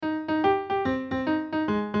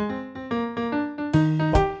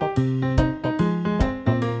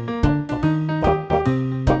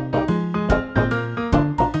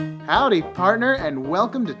Howdy, partner, and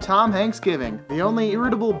welcome to Tom Hanks Giving, the only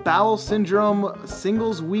irritable bowel syndrome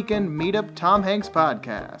singles weekend meetup Tom Hanks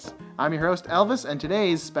podcast. I'm your host, Elvis, and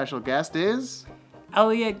today's special guest is...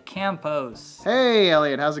 Elliot Campos. Hey,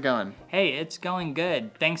 Elliot, how's it going? Hey, it's going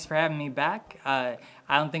good. Thanks for having me back. I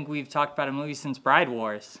don't think we've talked about a movie since Bride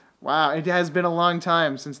Wars. Wow, it has been a long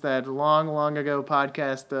time since that long ago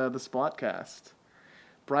podcast, the Splotcast.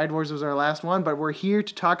 Bride Wars was our last one, but we're here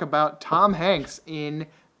to talk about Tom Hanks in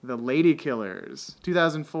The Ladykillers,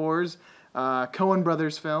 2004's Coen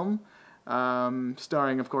Brothers film,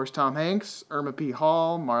 starring, of course, Tom Hanks, Irma P.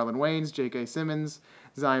 Hall, Marlon Wayans, J.K. Simmons,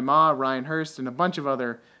 Zai Ma, Ryan Hurst, and a bunch of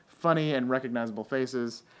other funny and recognizable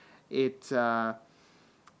faces. It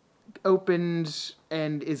opened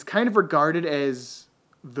and is kind of regarded as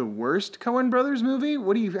the worst Coen Brothers movie.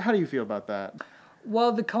 How do you feel about that?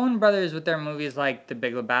 Well, the Coen Brothers with their movies like The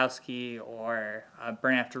Big Lebowski or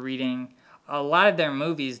Burn After Reading, a lot of their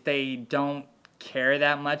movies, they don't care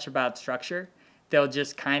that much about structure. They'll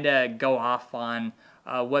just kind of go off on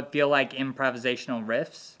what feel like improvisational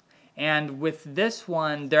riffs. And with this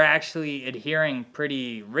one, they're actually adhering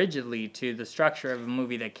pretty rigidly to the structure of a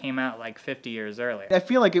movie that came out like 50 years earlier. I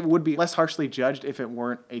feel like it would be less harshly judged if it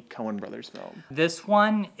weren't a Coen Brothers film. This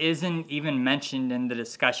one isn't even mentioned in the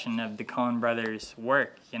discussion of the Coen Brothers'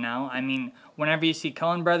 work, you know? I mean, whenever you see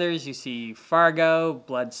Coen Brothers, you see Fargo,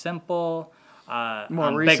 Blood Simple,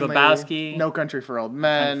 More Big recently, Lebowski, No Country for Old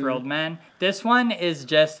Men. Country for Old Men. This one is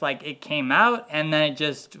just like it came out and then it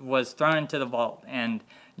just was thrown into the vault and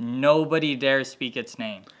nobody dares speak its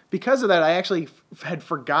name. Because of that, I actually had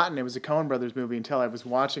forgotten it was a Coen Brothers movie until I was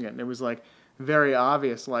watching it, and it was like very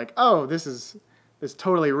obvious, like, oh, this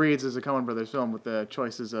totally reads as a Coen Brothers film with the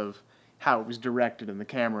choices of how it was directed and the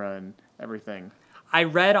camera and everything. I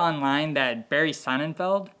read online that Barry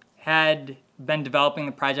Sonnenfeld had been developing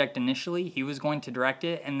the project initially. He was going to direct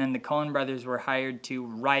it, and then the Coen Brothers were hired to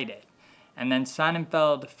write it. And then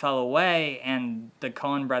Sonnenfeld fell away, and the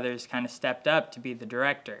Coen Brothers kind of stepped up to be the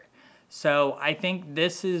director. So I think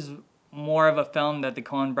this is more of a film that the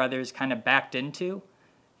Coen Brothers kind of backed into,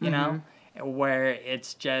 you know, where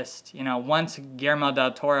it's just, you know, once Guillermo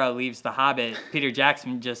del Toro leaves The Hobbit, Peter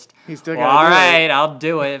Jackson just, all right, I'll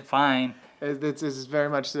do it, fine. This is very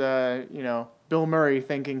much, Bill Murray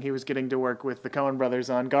thinking he was getting to work with the Coen Brothers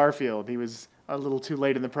on Garfield. He was a little too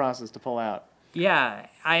late in the process to pull out. Yeah,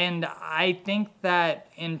 and I think that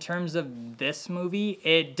in terms of this movie,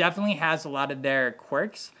 it definitely has a lot of their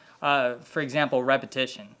quirks. For example,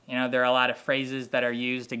 repetition. You know, there are a lot of phrases that are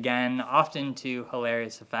used again, often to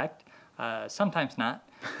hilarious effect. Sometimes not.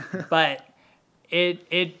 But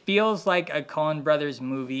it feels like a Coen Brothers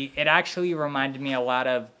movie. It actually reminded me a lot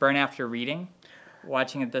of Burn After Reading,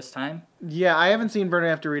 watching it this time. Yeah, I haven't seen Burn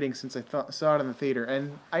After Reading since I saw it in the theater,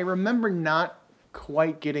 and I remember not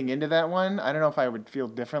quite getting into that one. I don't know if I would feel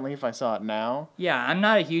differently if I saw it now. Yeah, I'm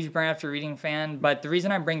not a huge Burn After Reading fan, but the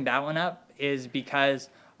reason I bring that one up is because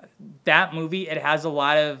that movie, it has a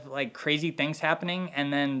lot of like crazy things happening,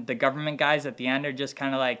 and then the government guys at the end are just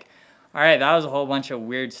kind of like, all right, that was a whole bunch of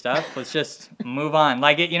weird stuff. Let's just move on.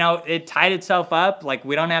 Like, it tied itself up. Like,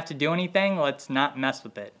 we don't have to do anything. Let's not mess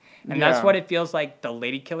with it. And that's what it feels like The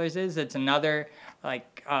Ladykillers is. It's another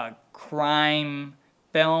like crime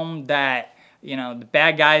film that, you know, the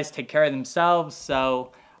bad guys take care of themselves,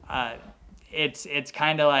 so it's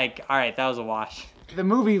kind of like, all right, that was a wash. The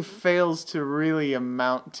movie fails to really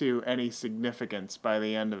amount to any significance by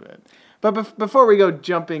the end of it. But before we go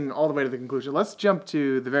jumping all the way to the conclusion, let's jump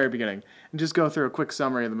to the very beginning and just go through a quick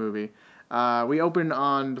summary of the movie. We open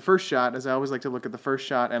on the first shot, as I always like to look at the first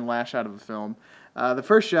shot and last shot of the film. The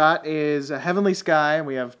first shot is a heavenly sky, and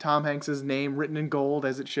we have Tom Hanks' name written in gold,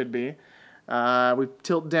 as it should be. We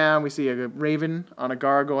tilt down, we see a raven on a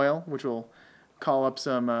gargoyle, which will call up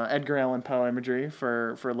some Edgar Allan Poe imagery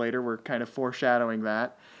for later. We're kind of foreshadowing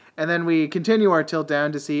that. And then we continue our tilt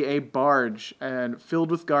down to see a barge and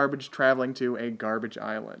filled with garbage traveling to a garbage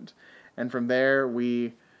island. And from there,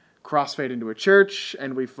 we crossfade into a church,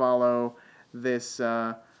 and we follow this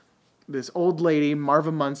old lady,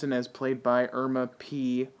 Marva Munson, as played by Irma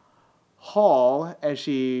P. Hall, as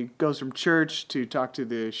she goes from church to talk to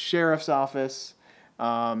the sheriff's office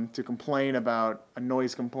to complain about a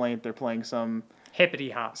noise complaint. They're playing some Hippity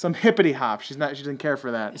hop. Some hippity hop. She doesn't care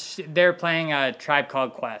for that. They're playing a Tribe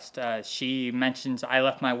Called Quest. She mentions I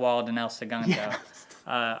Left My Wallet in El Segundo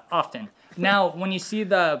often. Now, when you see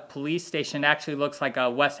the police station, it actually looks like a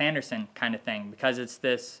Wes Anderson kind of thing because it's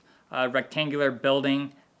this rectangular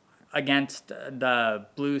building against the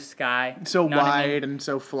blue sky. So wide and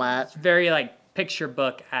so flat. It's very like picture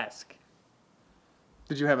book-esque.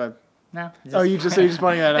 Did you have a No. Oh, you're just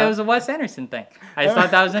pointing that out? It was a Wes Anderson thing. I just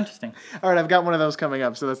thought that was interesting. All right, I've got one of those coming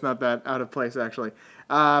up, so that's not that out of place, actually.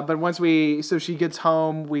 But so she gets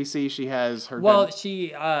home, we see she has her... Well,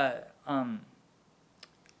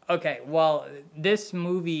 okay, well, this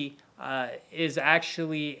movie is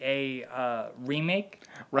actually a remake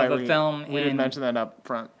of a film. We didn't mention that up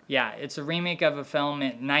front. Yeah, it's a remake of a film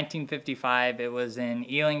in 1955. It was an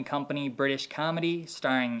Ealing Company British comedy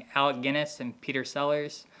starring Alec Guinness and Peter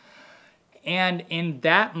Sellers. And in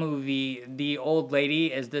that movie, the old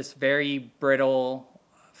lady is this very brittle,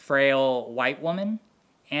 frail white woman.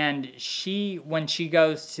 And when she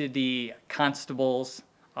goes to the constable's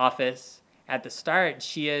office at the start,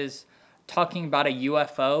 she is talking about a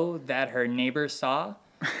UFO that her neighbors saw.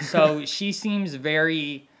 So she seems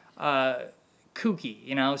very kooky,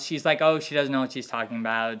 you know? She's like, oh, she doesn't know what she's talking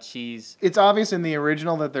about. It's obvious in the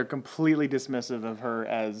original that they're completely dismissive of her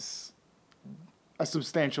as a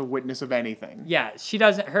substantial witness of anything. Yeah,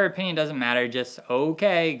 her opinion doesn't matter, just,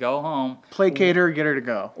 okay, go home. Placate her, get her to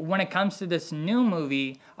go. When it comes to this new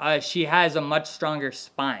movie, she has a much stronger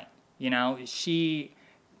spine, you know?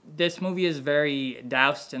 This movie is very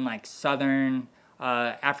doused in, like, Southern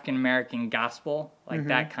African-American gospel, like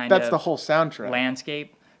that kind That's of... the whole soundtrack.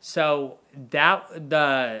 ...landscape. So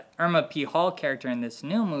the Irma P. Hall character in this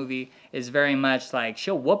new movie is very much like,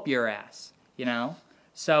 she'll whoop your ass, you know?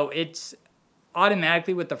 So it's...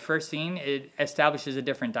 automatically with the first scene, it establishes a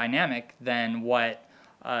different dynamic than what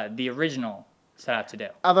the original set out to do.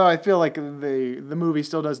 Although I feel like the movie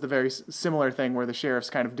still does the very similar thing where the sheriffs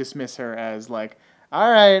kind of dismiss her as like, all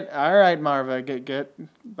right, Marva, get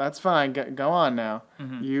that's fine, go on now.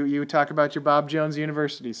 Mm-hmm. You talk about your Bob Jones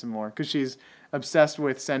University some more, because she's obsessed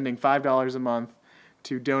with sending $5 a month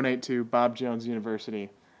to donate to Bob Jones University,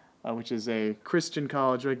 which is a Christian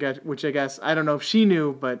college, which I guess, I don't know if she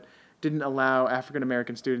knew, but didn't allow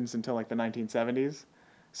African-American students until like the 1970s.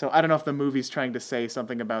 So I don't know if the movie's trying to say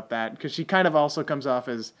something about that, because she kind of also comes off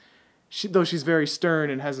as, though she's very stern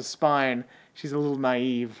and has a spine, she's a little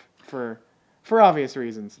naive for obvious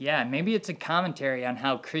reasons. Yeah, maybe it's a commentary on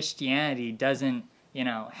how Christianity doesn't,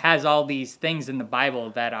 has all these things in the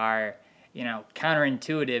Bible that are,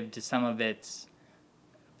 counterintuitive to some of its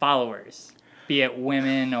followers, be it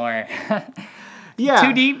women or... Yeah.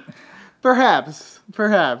 Too deep? Perhaps.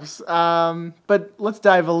 But let's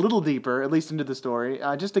dive a little deeper, at least into the story,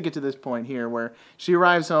 just to get to this point here where she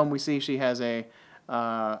arrives home. We see she has a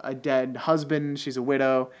dead husband. She's a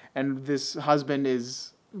widow, and this husband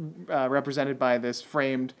is represented by this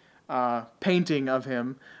framed painting of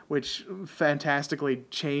him, which fantastically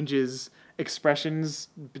changes expressions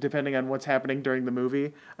depending on what's happening during the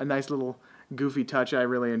movie. A nice little goofy touch I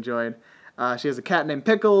really enjoyed. She has a cat named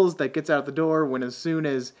Pickles that gets out the door when as soon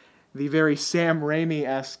as the very Sam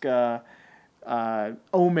Raimi-esque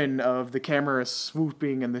omen of the camera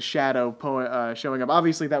swooping and the shadow showing up.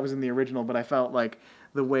 Obviously, that was in the original, but I felt like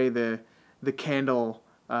the way the candle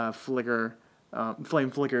flame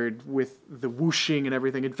flickered with the whooshing and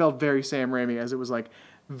everything, it felt very Sam Raimi, as it was like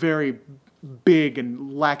very big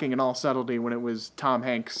and lacking in all subtlety when it was Tom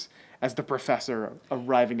Hanks as the professor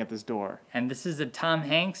arriving at this door. And this is a Tom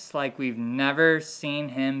Hanks like we've never seen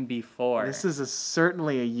him before. This is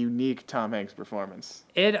certainly a unique Tom Hanks performance.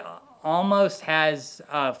 It almost has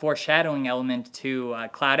a foreshadowing element to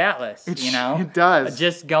Cloud Atlas, It does.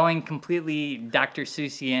 Just going completely Dr.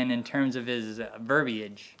 Seussian in terms of his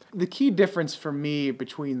verbiage. The key difference for me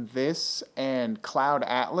between this and Cloud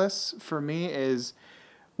Atlas, for me, is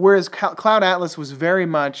whereas Cloud Atlas was very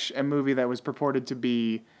much a movie that was purported to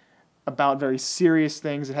be about very serious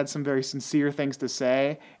things. It had some very sincere things to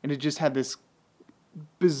say, and it just had this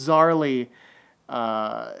bizarrely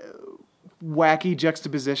wacky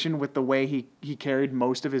juxtaposition with the way he carried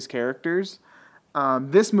most of his characters.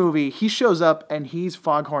 This movie, he shows up and he's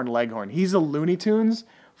Foghorn Leghorn. He's a Looney Tunes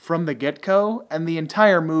from the get-go, and the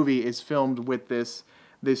entire movie is filmed with this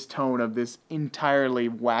tone of this entirely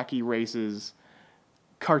wacky races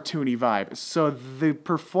cartoony vibe. So the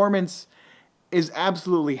performance is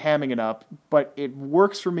absolutely hamming it up, but it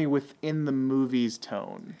works for me within the movie's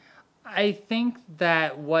tone. I think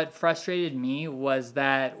that what frustrated me was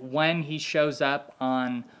that when he shows up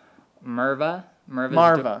on Marva,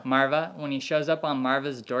 when he shows up on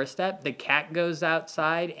Marva's doorstep, the cat goes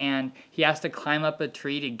outside and he has to climb up a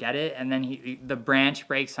tree to get it, and then the branch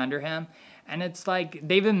breaks under him, and it's like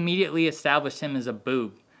they've immediately established him as a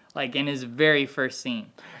boob. Like, in his very first scene.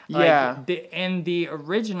 Yeah. In the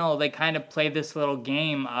original, they kind of play this little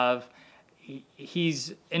game of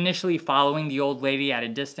he's initially following the old lady at a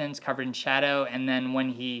distance, covered in shadow, and then when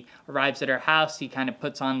he arrives at her house, he kind of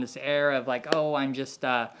puts on this air of like, oh, I'm just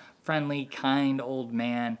a friendly, kind old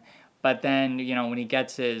man. But then, when he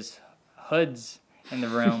gets his hoods in the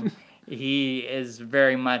room, he is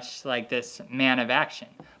very much like this man of action.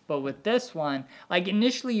 But with this one, like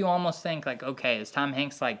initially you almost think like, okay, is Tom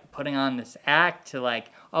Hanks like putting on this act to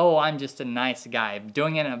like, oh, I'm just a nice guy,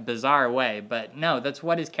 doing it in a bizarre way. But no, that's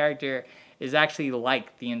what his character is actually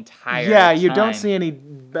like the entire Yeah, you time. don't see any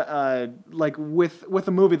like with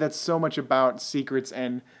a movie that's so much about secrets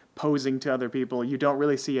and posing to other people, you don't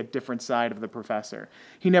really see a different side of the professor.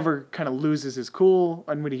 He never kind of loses his cool,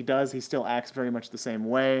 and when he does, he still acts very much the same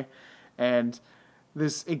way. And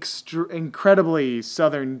this incredibly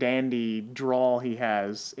southern dandy drawl he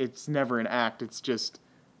has, it's never an act,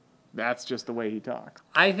 that's just the way he talks.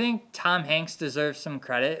 I think Tom Hanks deserves some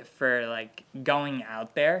credit for like going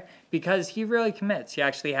out there because he really commits. He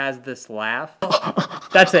actually has this laugh.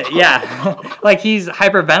 That's it. Yeah. Like he's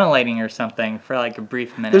hyperventilating or something for like a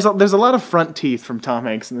brief minute. There's a lot of front teeth from Tom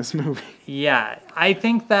Hanks in this movie. Yeah. I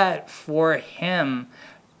think that for him,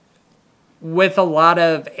 with a lot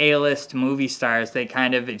of A-list movie stars, they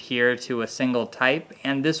kind of adhere to a single type,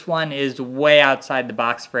 and this one is way outside the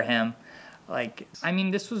box for him. Like, I mean,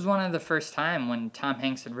 this was one of the first time when Tom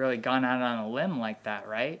Hanks had really gone out on a limb like that,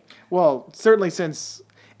 right? Well, certainly since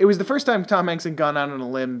it was the first time Tom Hanks had gone out on a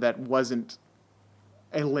limb that wasn't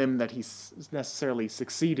a limb that he necessarily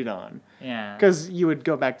succeeded on. Yeah. Because you would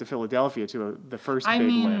go back to Philadelphia to the first big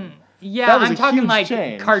limb. Yeah, I'm talking like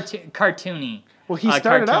cartoony. Well, he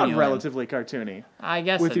started out relatively cartoony. I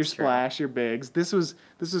guess with that's your true. splash, your bigs. This was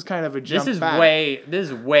kind of a jump This is back. way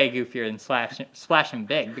goofier than Splash and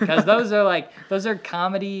Big because those are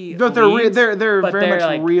comedy. They're very much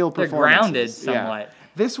like, real they're performances. Grounded somewhat. Yeah.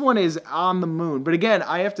 This one is on the moon, but again,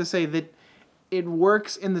 I have to say that it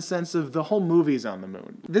works in the sense of the whole movie's on the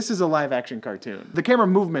moon. This is a live action cartoon. The camera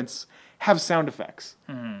movements have sound effects,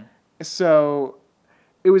 so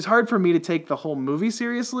it was hard for me to take the whole movie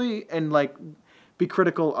seriously and like be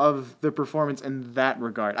critical of the performance in that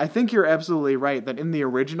regard. I think you're absolutely right that in the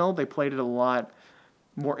original they played it a lot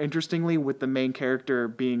more interestingly with the main character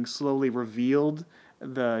being slowly revealed,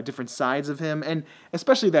 the different sides of him, and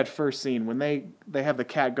especially that first scene when they have the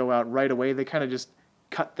cat go out right away, they kind of just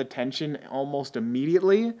cut the tension almost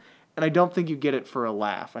immediately, and I don't think you get it for a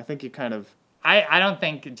laugh. I think you kind of I don't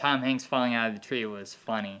think Tom Hanks falling out of the tree was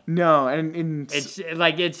funny. No, and it's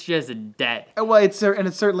just dead. Well, it's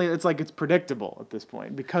certainly it's predictable at this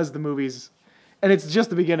point because the movie's, and it's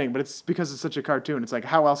just the beginning, but it's because it's such a cartoon. It's like,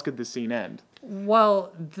 how else could this scene end?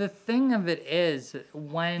 Well, the thing of it is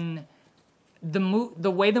when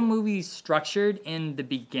the way the movie's structured in the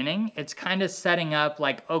beginning, it's kind of setting up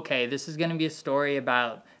like, okay, this is going to be a story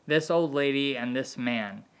about this old lady and this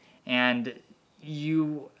man, and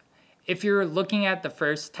if you're looking at the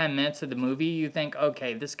first 10 minutes of the movie, you think,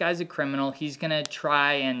 okay, this guy's a criminal. He's going to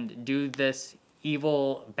try and do this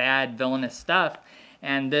evil, bad, villainous stuff,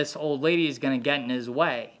 and this old lady is going to get in his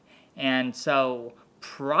way. And so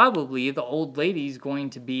probably the old lady's going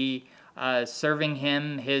to be serving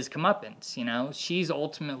him his comeuppance, She's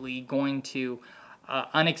ultimately going to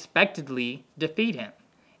unexpectedly defeat him.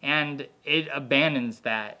 And it abandons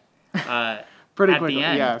that pretty at quickly, the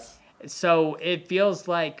end. Yes. So it feels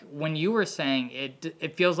like when you were saying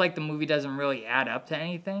it feels like the movie doesn't really add up to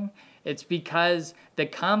anything. It's because the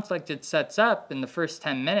conflict it sets up in the first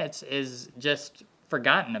 10 minutes is just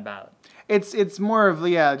forgotten about. It's more of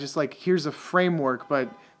just like here's a framework, but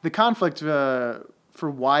the conflict for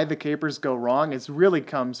why the capers go wrong really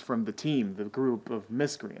comes from the team, the group of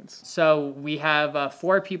miscreants. So we have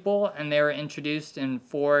 4 people, and they were introduced in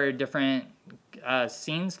 4 different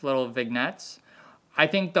scenes, little vignettes. I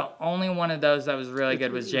think the only one of those that was really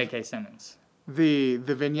good was J.K. Simmons. The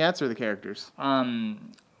vignettes or the characters? The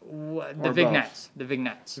vignettes. The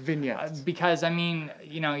vignettes. Vignettes. Because, I mean,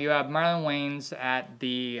 you have Marlon Wayans at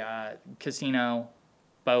the casino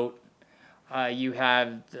boat. You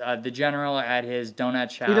have the general at his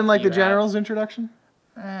donut shop. You didn't like the general's introduction?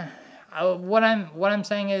 What I'm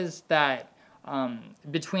saying is that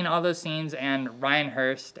between all those scenes and Ryan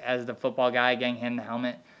Hurst as the football guy getting hit in the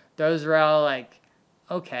helmet, those were all like,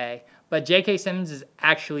 okay. But J.K. Simmons is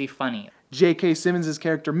actually funny. J.K. Simmons'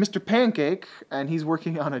 character, Mr. Pancake, and he's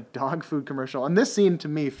working on a dog food commercial. And this scene, to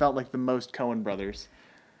me, felt like the most Coen brothers.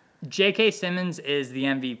 J.K. Simmons is the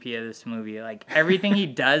MVP of this movie. Like, everything he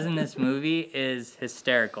does in this movie is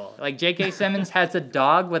hysterical. Like, J.K. Simmons has a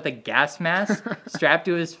dog with a gas mask strapped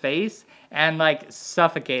to his face and, like,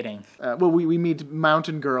 suffocating. We meet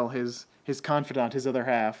Mountain Girl, his confidant, his other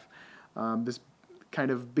half, this kind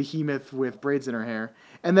of behemoth with braids in her hair.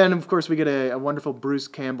 And then, of course, we get a wonderful Bruce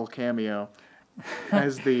Campbell cameo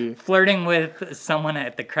as the... flirting with someone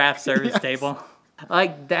at the craft service table.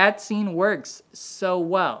 Like, that scene works so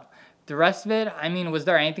well The rest of it, I mean, was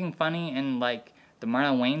there anything funny in like the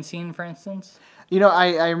Marlon Wayne scene, for instance? You know,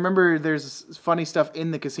 I remember there's funny stuff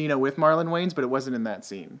in the casino with Marlon Wayans, but it wasn't in that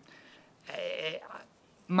scene.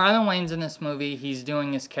 Marlon Wayne's in this movie. He's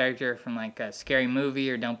doing his character from like a Scary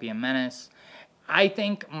Movie or Don't Be a Menace. I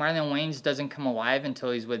think Marlon Wayans doesn't come alive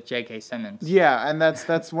until he's with J.K. Simmons. Yeah, and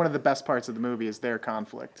that's one of the best parts of the movie is their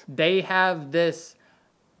conflict. They have this.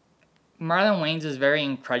 Marlon Wayans is very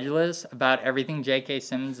incredulous about everything J.K.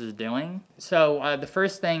 Simmons is doing. So the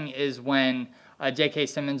first thing is when J.K.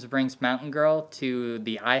 Simmons brings Mountain Girl to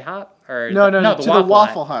the IHOP or No, the to the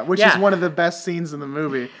Waffle Hut, which is one of the best scenes in the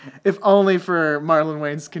movie. If only for Marlon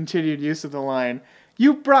Wayans' continued use of the line,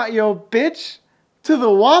 "You brought your bitch to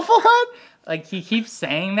the Waffle Hut?" Like, he keeps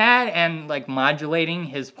saying that and, like, modulating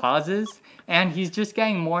his pauses, and he's just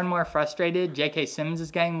getting more and more frustrated. J.K. Simmons is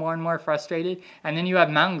getting more and more frustrated, and then you have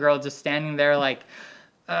Mountain Girl just standing there like,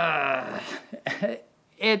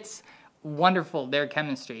 it's wonderful, their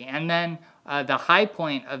chemistry. And then the high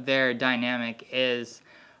point of their dynamic is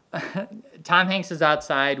Tom Hanks is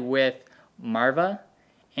outside with Marva,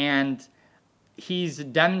 and he's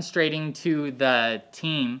demonstrating to the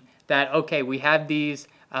team that, okay, we have these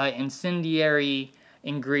incendiary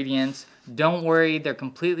ingredients. Don't worry, they're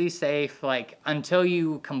completely safe. Like, until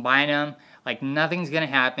you combine them, like, nothing's gonna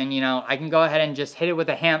happen. You know, I can go ahead and just hit it with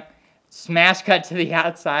a hemp, smash cut to the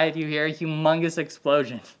outside, you hear a humongous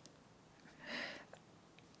explosion.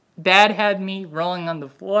 That had me rolling on the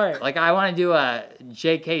floor. Like, I want to do a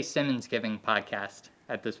J.K. Simmons giving podcast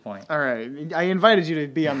at this point. All right. I invited you to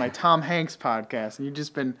be on my Tom Hanks podcast, and you've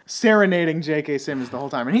just been serenading J.K. Simmons the whole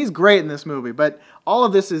time. And he's great in this movie, but all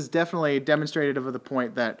of this is definitely demonstrative of the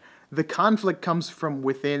point that the conflict comes from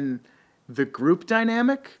within the group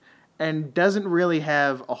dynamic and doesn't really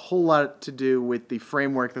have a whole lot to do with the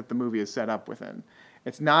framework that the movie is set up within.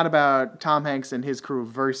 It's not about Tom Hanks and his crew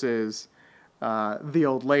versus the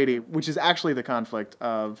old lady, which is actually the conflict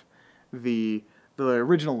of the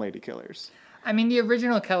original Lady Killers. I mean, the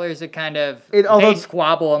original killers are kind of, they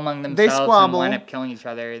squabble among themselves and wind up killing each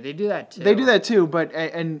other. They do that too. They do that too, but,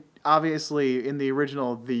 and obviously in the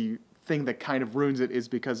original, the thing that kind of ruins it is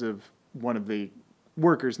because of one of the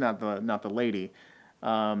workers, not the lady.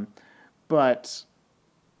 But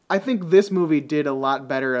I think this movie did a lot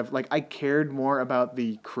better of, like, I cared more about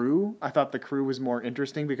the crew. I thought the crew was more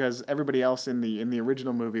interesting because everybody else in the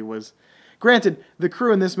original movie was, granted, the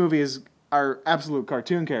crew in this movie are absolute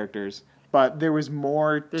cartoon characters, but there was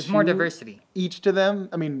more. There's more diversity. Each to them.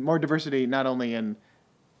 I mean, more diversity not only in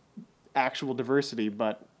actual diversity,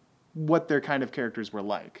 but what their kind of characters were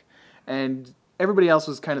like. And everybody else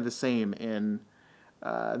was kind of the same in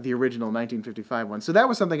the original 1955 one. So that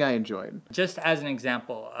was something I enjoyed. Just as an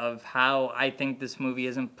example of how I think this movie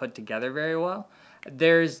isn't put together very well,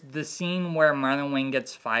 there's the scene where Marlon Wayne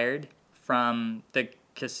gets fired from the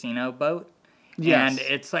casino boat. Yes. And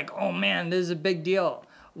it's like, oh man, this is a big deal.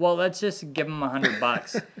 Well, let's just give him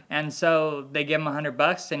 $100. And so they give him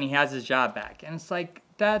 $100 and he has his job back. And it's like,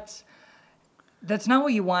 that's not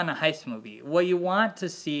what you want in a heist movie. What you want to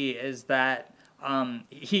see is that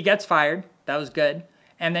he gets fired. That was good.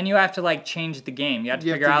 And then you have to, like, change the game. You have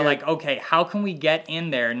to figure out, like, okay, how can we get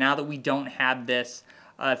in there now that we don't have this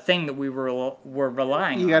thing that we were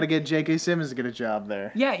relying on? You got to get J.K. Simmons to get a job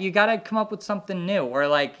there. Yeah, you got to come up with something new. Or,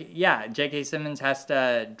 like, yeah, J.K. Simmons has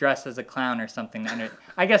to dress as a clown or something.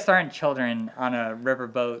 I guess there aren't children on a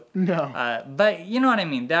riverboat. No. But you know what I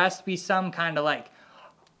mean. There has to be some kind of, like,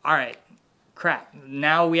 all right, crap.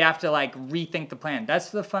 Now we have to, like, rethink the plan.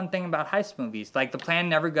 That's the fun thing about heist movies. Like, the plan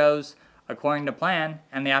never goes according to plan,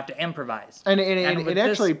 and they have to improvise. And it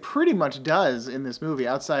actually pretty much does in this movie,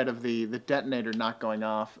 outside of the detonator not going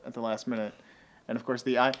off at the last minute. And, of course,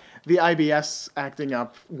 the IBS acting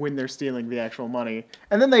up when they're stealing the actual money.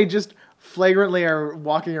 And then they just flagrantly are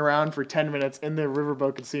walking around for 10 minutes in the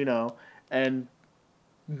Riverboat Casino, and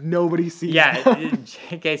nobody sees them.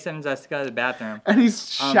 J.K. Simmons has to go to the bathroom. And he's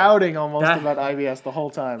shouting almost about IBS the whole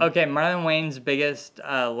time. Okay, Marlon Wayne's biggest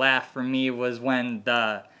laugh for me was when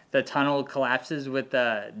the tunnel collapses with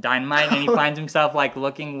the dynamite and he finds himself, like,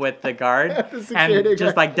 looking with the guard. And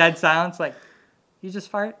just, like, dead silence, like, you just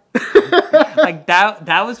fart? Like,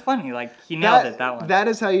 that was funny. Like, he nailed it, that one. That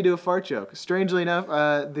is how you do a fart joke. Strangely enough,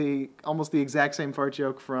 almost the exact same fart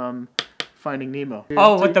joke from Finding Nemo.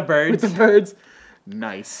 With the birds? With the birds.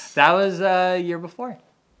 Nice. That was a year before.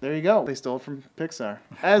 There you go. They stole it from Pixar.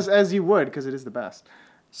 As you would, because it is the best.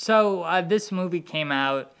 So this movie came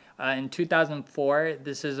out in 2004.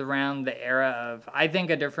 This is around the era of, I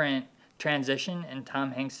think, a different transition in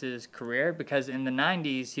Tom Hanks' career, because in the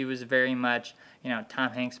 90s, he was very much,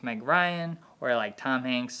 Tom Hanks, Meg Ryan, or like Tom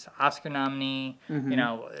Hanks Oscar nominee, Mm-hmm. you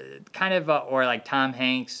know, kind of, or like Tom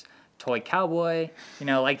Hanks toy cowboy, you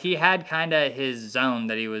know, like he had kind of his zone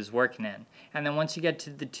that he was working in. And then once you get to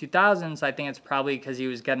the 2000s, I think it's probably because he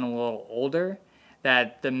was getting a little older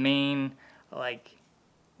that the main like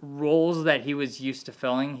roles that he was used to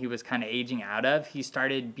filling, he was kind of aging out of. He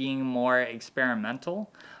started being more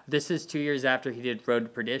experimental. This is 2 years after he did Road to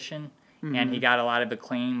Perdition, and he got a lot of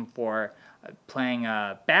acclaim for playing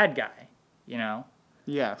a bad guy, you know.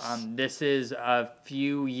 Yes. This is a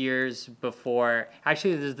few years before,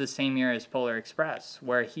 actually, this is the same year as Polar Express,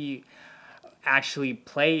 where he actually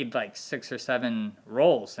played like 6 or 7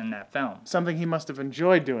 roles in that film. Something he must have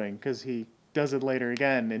enjoyed doing because he does it later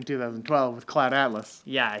again in 2012 with Cloud Atlas.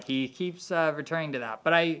 Yeah, he keeps returning to that.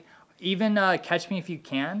 But even Catch Me If You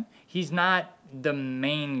Can, he's not the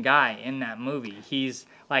main guy in that movie. He's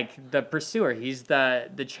like the pursuer. He's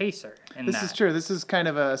the chaser in This that. is true. This is kind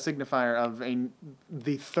of a signifier of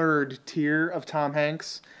the third tier of Tom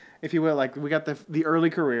Hanks, if you will. Like we got the early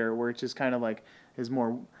career, which is kind of like his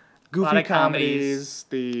more goofy of comedies.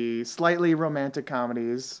 the slightly romantic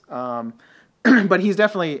comedies. But he's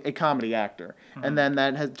definitely a comedy actor, and then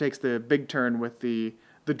takes the big turn with the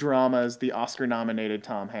dramas, the Oscar-nominated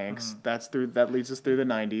Tom Hanks. That leads us through the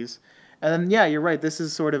 '90s, and then yeah, you're right. This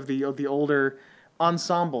is sort of the older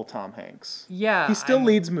ensemble Tom Hanks. Yeah, He still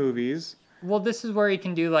leads movies. Well, this is where he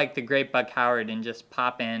can do like the Great Buck Howard and just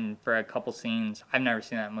pop in for a couple scenes. I've never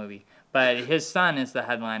seen that movie, but his son is the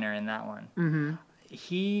headliner in that one.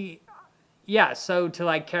 Yeah. So to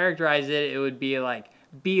like characterize it, it would be like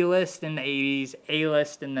B-list in the 80s,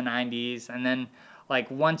 A-list in the 90s, and then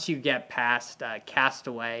like once you get past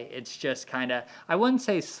Castaway, it's just kind of, I wouldn't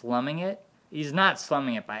say slumming it. He's not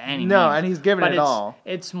slumming it by any means. No, and he's giving it all.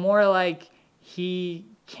 It's more like he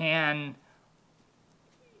can.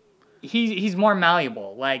 He's more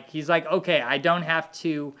malleable. Like he's like, okay, I don't have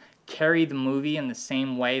to carry the movie in the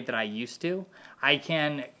same way that I used to. I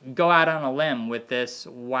can go out on a limb with this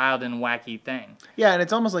wild and wacky thing. Yeah, and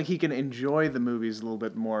it's almost like he can enjoy the movies a little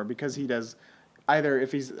bit more because he does either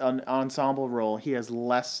if he's an ensemble role, he has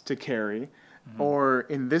less to carry, or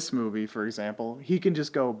in this movie, for example, he can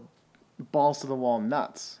just go balls to the wall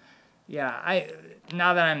nuts. Yeah,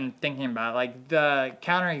 now that I'm thinking about it, like the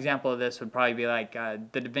counterexample of this would probably be like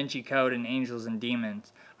the Da Vinci Code and Angels and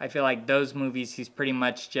Demons. I feel like those movies he's pretty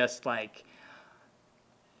much just like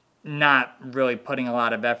not really putting a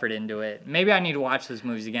lot of effort into it. Maybe I need to watch those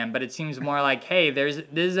movies again, but it seems more like, hey, this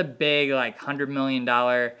is a big like $100 million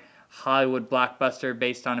Hollywood blockbuster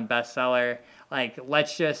based on a bestseller. Like,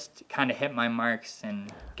 let's just kind of hit my marks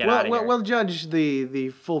and get out of here. We'll judge the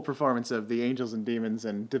full performance of the Angels and Demons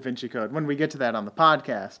and Da Vinci Code when we get to that on the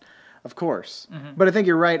podcast, of course. But I think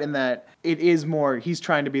you're right in that it is more, he's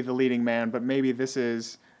trying to be the leading man, but maybe this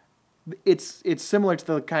is, it's similar to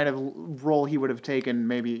the kind of role he would have taken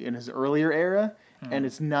maybe in his earlier era, and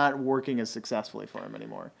it's not working as successfully for him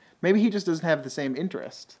anymore. Maybe he just doesn't have the same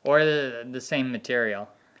interest. Or the same material.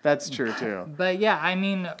 That's true, too. But yeah, I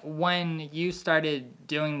mean, when you started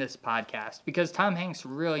doing this podcast, because Tom Hanks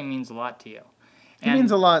really means a lot to you. He means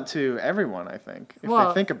a lot to everyone, I think, if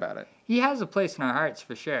they think about it. He has a place in our hearts,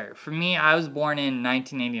 for sure. For me, I was born in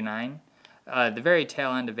 1989, the very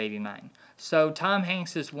tail end of 89. So Tom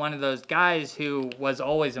Hanks is one of those guys who was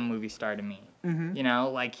always a movie star to me. You know,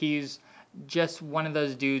 like he's just one of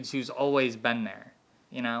those dudes who's always been there.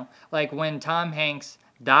 You know, like when Tom Hanks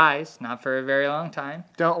dies, not for a very long time.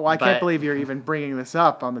 I can't believe you're even bringing this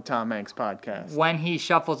up on the Tom Hanks podcast. When he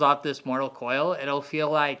shuffles off this mortal coil, it'll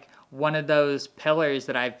feel like one of those pillars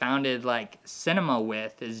that I founded like cinema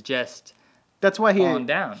with is just that's why falling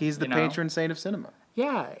down. He's the patron saint of cinema.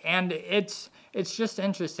 Yeah, and it's just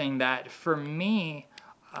interesting that for me,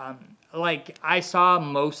 like I saw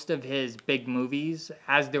most of his big movies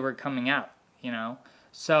as they were coming out, you know.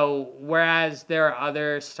 So whereas there are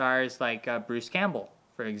other stars like Bruce Campbell,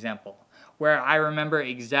 for example, where I remember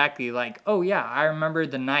exactly like, oh yeah, I remember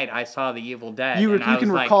the night I saw The Evil Dead. You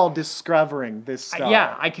can recall discovering this star.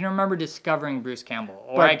 Yeah, I can remember discovering Bruce Campbell.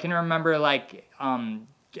 Or I can remember like,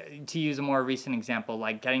 to use a more recent example,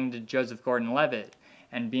 like getting to Joseph Gordon-Levitt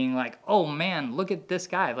and being like, oh man, look at this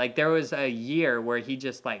guy. Like there was a year where he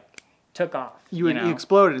just like took off. You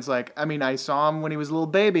exploded. It's like, I mean, I saw him when he was a little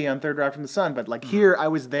baby on Third Rock from the Sun, but like here, I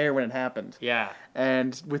was there when it happened. Yeah.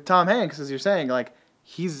 And with Tom Hanks, as you're saying, like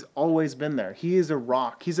he's always been there. He is a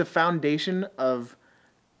rock. He's a foundation of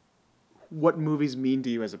what movies mean to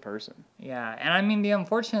you as a person. Yeah, and I mean the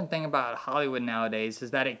unfortunate thing about Hollywood nowadays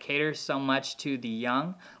is that it caters so much to the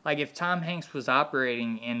young. Like if Tom Hanks was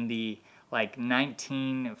operating in the like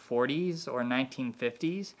 1940s or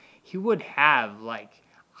 1950s, he would have like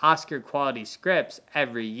Oscar quality scripts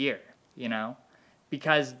every year,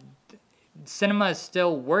 because cinema is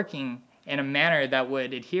still working in a manner that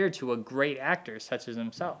would adhere to a great actor such as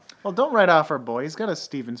himself. Well, don't write off our boy. He's got a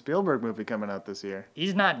Steven Spielberg movie coming out this year.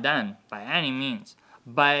 He's not done by any means,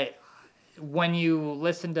 but when you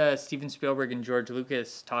listen to Steven Spielberg and George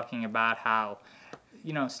Lucas talking about how,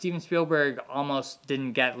 Steven Spielberg almost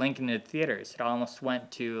didn't get Lincoln to theaters. It almost went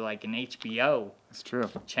to like an HBO It's true.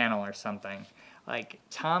 channel or something. Like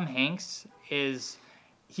Tom Hanks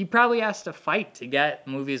he probably has to fight to get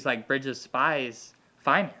movies like Bridge of Spies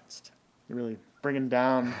financed. You're really bringing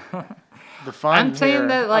down the fun I'm saying here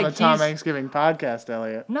that, like, on the Tom he's- Thanksgiving podcast,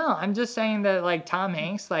 Elliot. No, I'm just saying that like Tom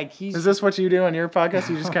Hanks, like Is this what you do on your podcast?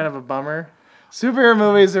 You're just kind of a bummer? Superhero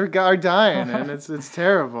movies are dying, and it's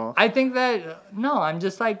terrible. I think that, no, I'm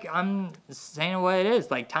saying what it is.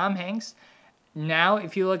 Like Tom Hanks, now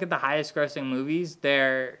if you look at the highest grossing movies,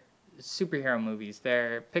 they're superhero movies.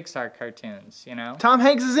 They're Pixar cartoons, Tom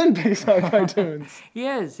Hanks is in Pixar cartoons. He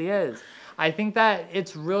is. I think that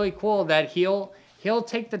it's really cool that he'll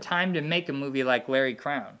take the time to make a movie like Larry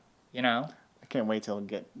Crown, I can't wait till we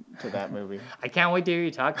get to that movie. I can't wait to hear you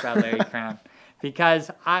talk about Larry Crown because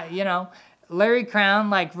Larry Crown,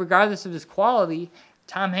 like regardless of his quality,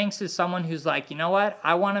 Tom Hanks is someone who's like, you know what?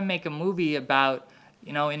 I want to make a movie about,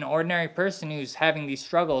 an ordinary person who's having these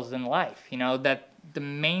struggles in life, that the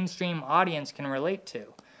mainstream audience can relate to.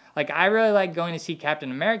 Like I really like going to see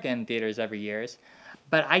Captain America in theaters every year,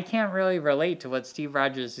 but I can't really relate to what Steve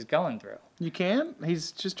Rogers is going through. You can?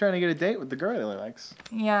 He's just trying to get a date with the girl he likes.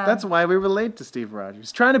 Yeah. That's why we relate to Steve Rogers.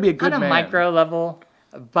 He's trying to be a good on a man. micro level.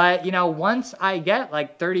 But, once I get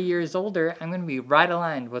like 30 years older, I'm going to be right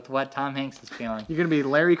aligned with what Tom Hanks is feeling. You're going to be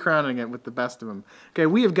Larry Crowning it with the best of them. Okay,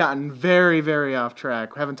 we have gotten very, very off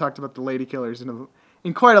track. We haven't talked about the Lady Killers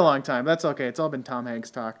in quite a long time. That's okay. It's all been Tom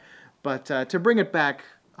Hanks talk. But to bring it back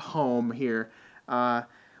home here,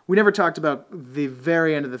 we never talked about the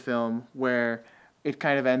very end of the film where it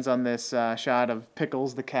kind of ends on this shot of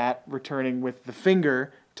Pickles the cat returning with the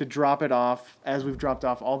finger to drop it off, as we've dropped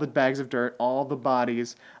off all the bags of dirt, all the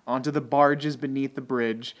bodies, onto the barges beneath the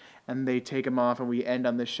bridge, and they take them off, and we end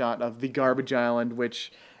on this shot of the garbage island, which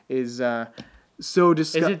is so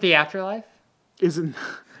disgusting. Is it the afterlife? Isn't...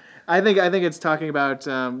 I think it's talking about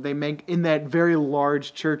they make in that very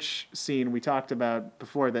large church scene we talked about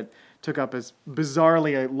before that took up as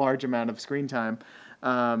bizarrely a large amount of screen time.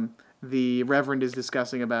 The Reverend is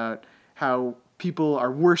discussing about how people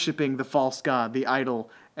are worshiping the false god, the idol,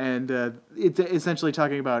 and it's essentially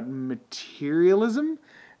talking about materialism,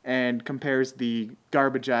 and compares the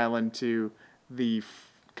garbage island to the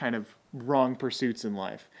kind of wrong pursuits in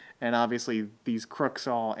life. And obviously these crooks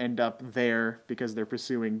all end up there because they're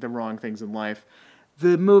pursuing the wrong things in life.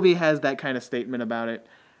 The movie has that kind of statement about it,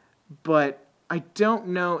 but I don't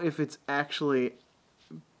know if it's actually,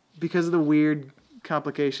 because of the weird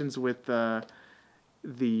complications with the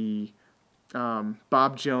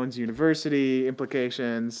Bob Jones University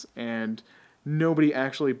implications and nobody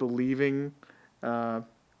actually believing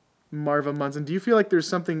Marva Munson. Do you feel like there's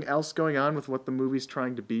something else going on with what the movie's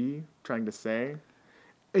trying to say?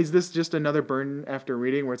 Is this just another burn after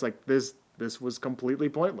reading where it's like this was completely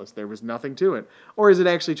pointless, there was nothing to it? Or is it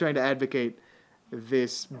actually trying to advocate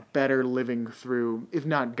this better living through, if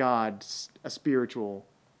not God, a spiritual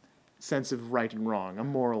sense of right and wrong, a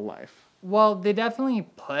moral life? Well, they definitely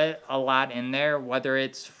put a lot in there, whether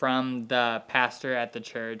it's from the pastor at the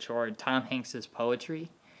church or Tom Hanks's poetry.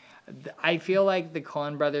 I feel like the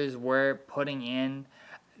Coen brothers were putting in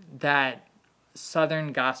that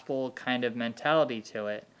Southern gospel kind of mentality to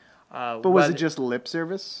it. But was it just lip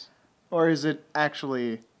service? Or is it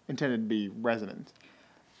actually intended to be resonant?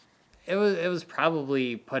 It was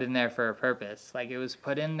probably put in there for a purpose. Like, it was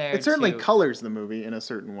put in there It certainly colors the movie in a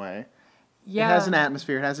certain way. Yeah. It has an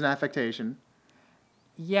atmosphere, it has an affectation.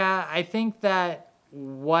 Yeah, I think that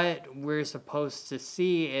what we're supposed to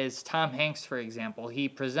see is Tom Hanks, for example. He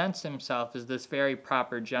presents himself as this very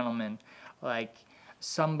proper gentleman, like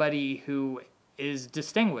somebody who is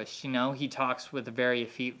distinguished, He talks with a very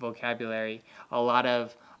effete vocabulary, a lot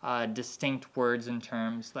of distinct words and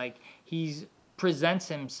terms. Like, he presents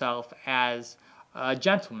himself as a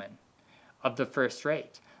gentleman of the first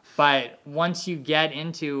rate. But once you get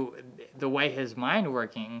into the way his mind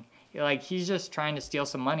working, like, he's just trying to steal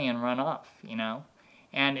some money and run off,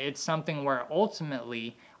 And it's something where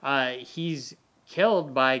ultimately he's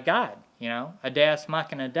killed by God, a deus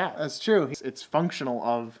machina death. That's true. It's functional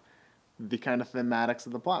of the kind of thematics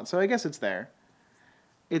of the plot. So I guess it's there.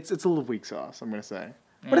 It's a little weak sauce, I'm going to say.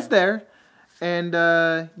 Yeah. But it's there. And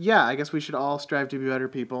I guess we should all strive to be better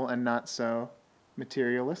people and not so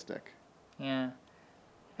materialistic. Yeah.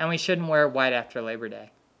 And we shouldn't wear white after Labor Day.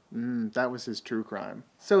 That was his true crime.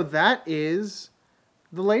 So that is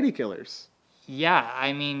The Lady Killers. Yeah,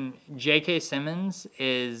 I mean, J.K. Simmons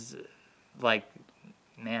is, like,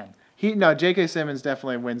 man. J.K. Simmons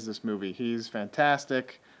definitely wins this movie. He's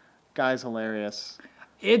fantastic. Guy's hilarious.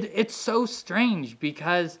 It's so strange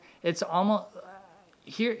because it's almost...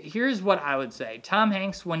 Here's what I would say. Tom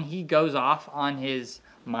Hanks, when he goes off on his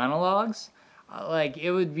monologues,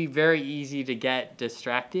 it would be very easy to get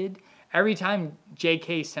distracted. Every time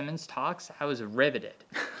J.K. Simmons talks, I was riveted.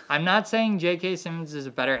 I'm not saying J.K. Simmons is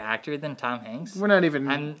a better actor than Tom Hanks. We're not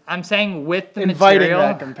even... I'm saying with the inviting material...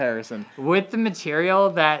 that comparison. With the material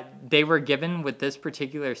that they were given with this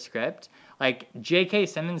particular script, J.K.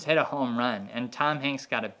 Simmons hit a home run, and Tom Hanks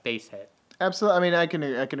got a base hit. Absolutely. I mean, I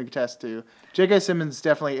can attest to J.K. Simmons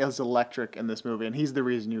definitely is electric in this movie, and he's the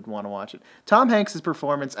reason you'd want to watch it. Tom Hanks'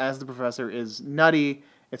 performance as the professor is nutty.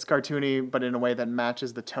 It's cartoony, but in a way that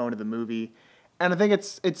matches the tone of the movie. And I think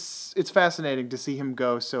it's fascinating to see him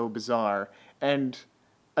go so bizarre. And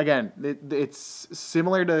again, it's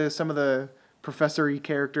similar to some of the professor-y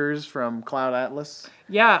characters from Cloud Atlas.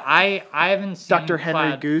 Yeah, I haven't seen Dr.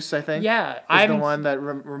 Henry Goose, I think. Yeah, is the one that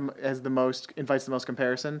invites the most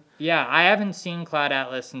comparison. Yeah, I haven't seen Cloud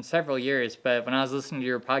Atlas in several years, but when I was listening to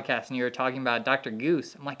your podcast and you were talking about Dr.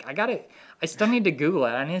 Goose, I'm like, I still need to Google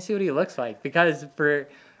it. I need to see what he looks like because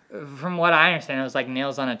from what I understand, it was like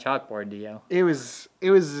nails on a chalkboard to you. It was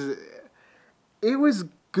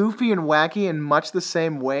goofy and wacky in much the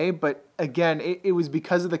same way, but again, it was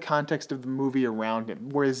because of the context of the movie around him.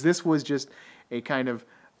 Whereas this was just a kind of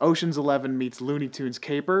Ocean's 11 meets Looney Tunes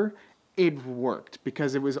caper. It worked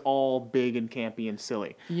because it was all big and campy and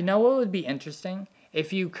silly. You know what would be interesting?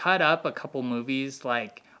 If you cut up a couple movies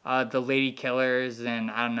like The Lady Killers and,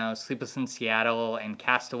 I don't know, Sleepless in Seattle and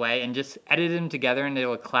Castaway and just edited them together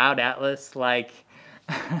into a Cloud Atlas,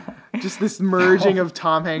 just this merging of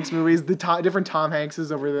Tom Hanks movies, different Tom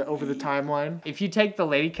Hankses over the timeline. If you take The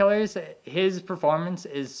Lady Killers, his performance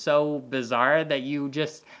is so bizarre that you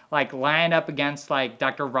just line up against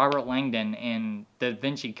Dr. Robert Langdon in The Da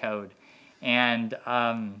Vinci Code and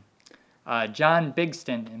John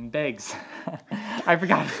Bigston in Biggs. I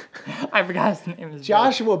forgot his name.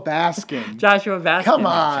 Joshua Baskin. Joshua Baskin. Come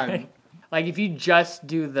on. If you just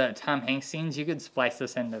do the Tom Hanks scenes, you could splice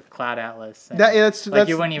this into Cloud Atlas. And, that's you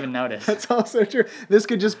wouldn't even notice. That's also true. This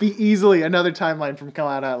could just be easily another timeline from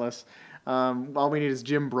Cloud Atlas. All we need is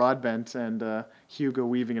Jim Broadbent and Hugo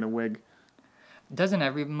Weaving in a wig. Doesn't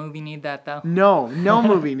every movie need that, though? No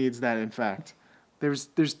movie needs that, in fact. There's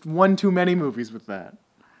one too many movies with that.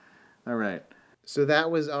 All right. So that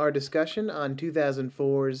was our discussion on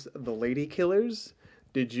 2004's The Lady Killers.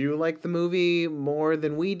 Did you like the movie more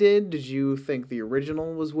than we did? Did you think the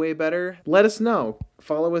original was way better? Let us know.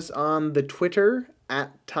 Follow us on the Twitter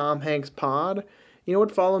 @TomHanksPod. You know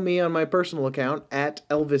what? Follow me on my personal account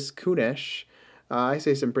 @ElvisKunesh. I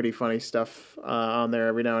say some pretty funny stuff on there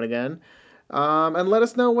every now and again. And let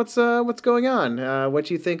us know what's going on,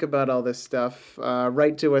 what you think about all this stuff.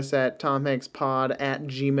 Write to us at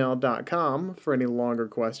tomhankspod@gmail.com for any longer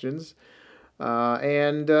questions.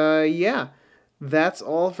 Yeah. That's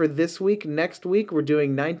all for this week. Next week, we're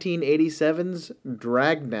doing 1987's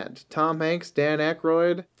Dragnet. Tom Hanks, Dan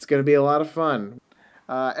Aykroyd. It's going to be a lot of fun.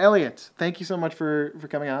 Elliot, thank you so much for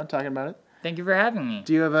coming on, talking about it. Thank you for having me.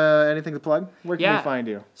 Do you have anything to plug? Where can we find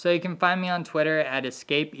you? So you can find me on Twitter at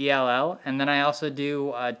EscapeELL, and then I also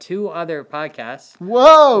do 2 other podcasts.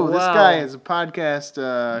 Whoa! This guy is a podcast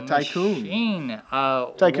tycoon. Machine.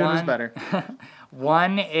 Tycoon is better.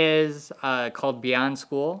 One is called Beyond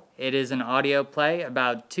School. It is an audio play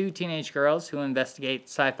about 2 teenage girls who investigate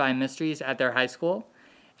sci-fi mysteries at their high school.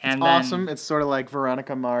 And awesome. It's sort of like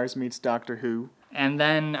Veronica Mars meets Doctor Who. And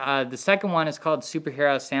then the second one is called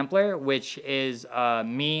Superhero Sampler, which is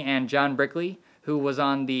me and John Brickley, who was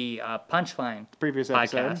on the Punchline previous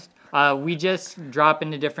podcast. Episode. We just drop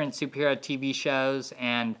into different superhero TV shows,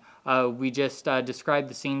 and we just describe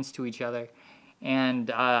the scenes to each other.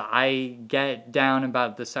 And I get down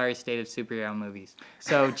about the sorry state of superhero movies.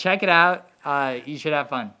 So check it out. You should have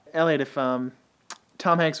fun. Elliot, if Tom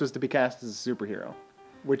Hanks was to be cast as a superhero,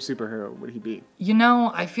 which superhero would he be? You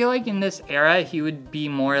know, I feel like in this era, he would be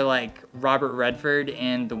more like Robert Redford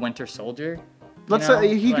in The Winter Soldier.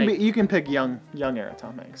 You can pick young era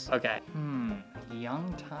Tom Hanks. Okay.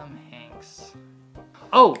 Young Tom Hanks.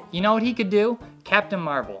 Oh, you know what he could do? Captain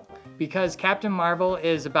Marvel. Because Captain Marvel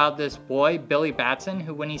is about this boy, Billy Batson,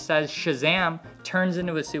 who when he says Shazam, turns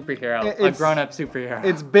into a superhero, a grown-up superhero.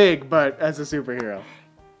 It's big, but as a superhero.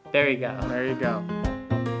 There you go. There you go.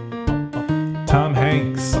 Tom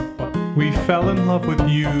Hanks. We fell in love with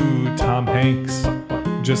you, Tom Hanks.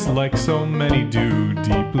 just like so many do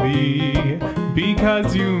deeply,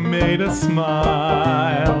 because you made us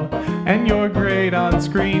smile, and your great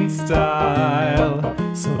on-screen style.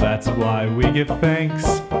 So that's why we give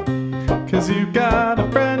thanks, 'cause you got a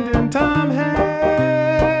friend in Tom Hanks.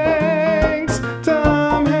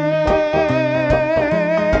 Tom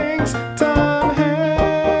Hanks. Tom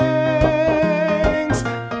Hanks.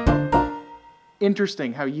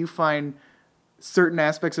 Interesting how you find certain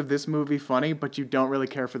aspects of this movie funny, but you don't really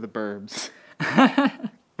care for the Burbs.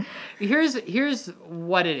 Here's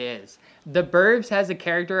what it is. The Burbs has a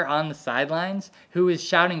character on the sidelines who is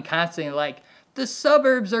shouting constantly like, "The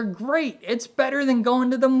suburbs are great. It's better than going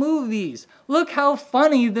to the movies. Look how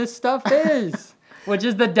funny this stuff is." Which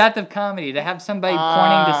is the death of comedy, to have somebody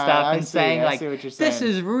pointing to stuff and saying like, "This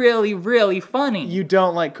is really, really funny." You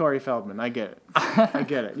don't like Corey Feldman. I get it. I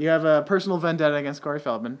get it. You have a personal vendetta against Corey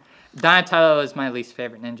Feldman. Donatello is my least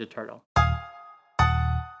favorite Ninja Turtle.